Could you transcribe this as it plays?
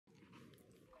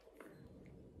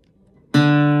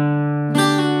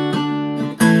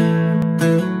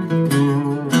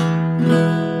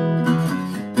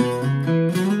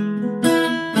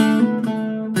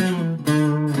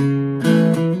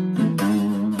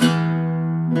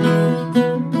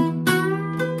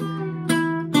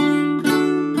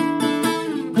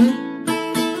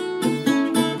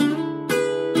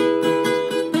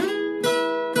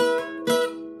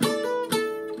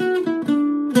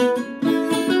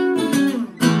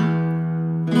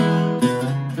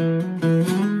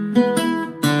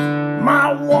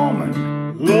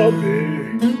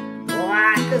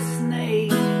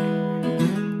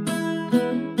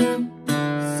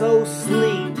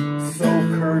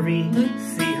curvy,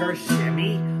 see her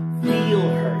shimmy, feel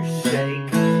her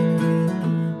shake.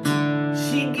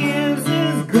 She gives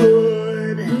as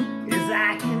good as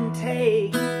I can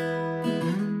take.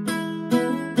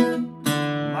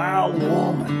 My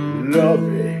woman love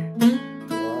me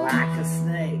like a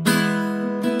snake.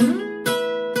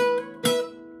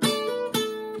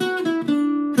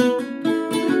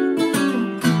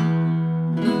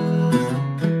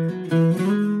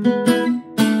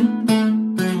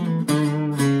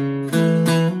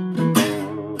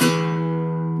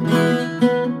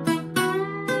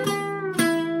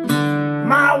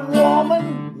 My woman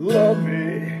love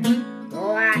me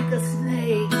like a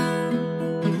snake.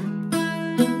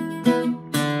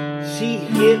 She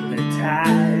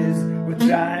hypnotize with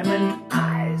diamond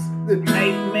eyes that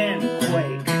make men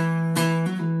quake.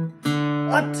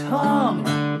 A tongue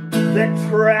that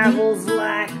travels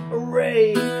like a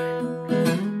rake.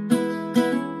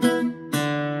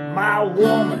 My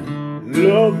woman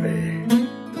love me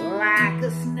like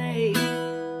a snake.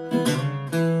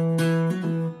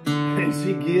 And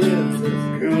she gives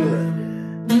as good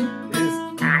as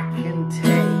I can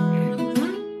take.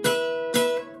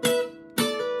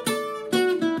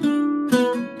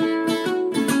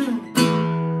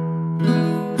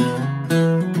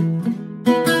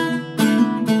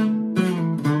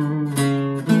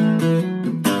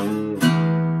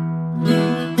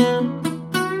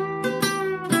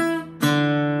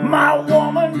 My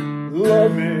woman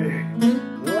love me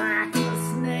like a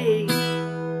snake.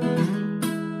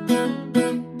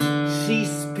 She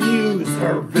spews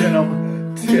her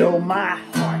venom till my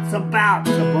heart's about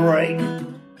to break.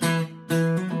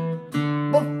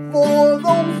 Before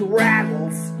those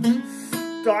rattles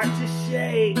start to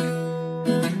shake,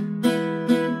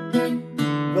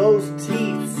 those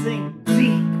teeth sink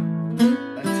deep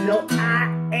until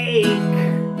I ache.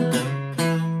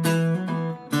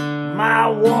 My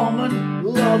woman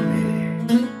love me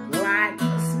like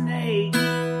a snake.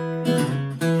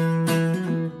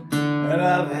 And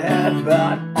I've had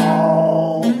about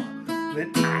all that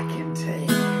I can take.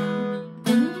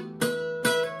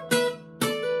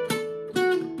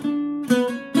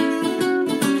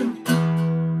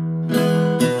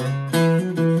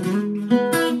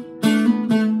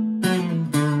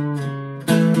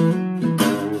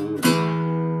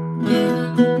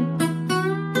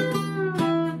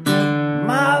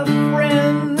 My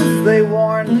friends, they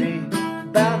warned me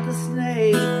about the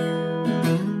snake.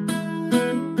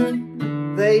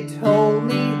 They told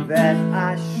me that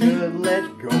I should let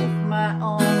go of my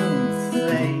own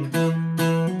sake.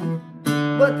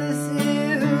 But this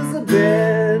is a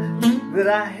bed that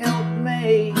I helped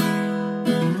make.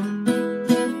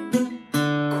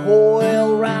 Coil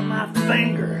around my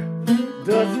finger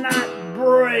does not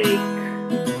break.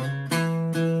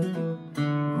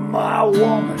 My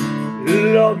woman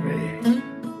love me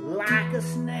like a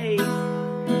snake.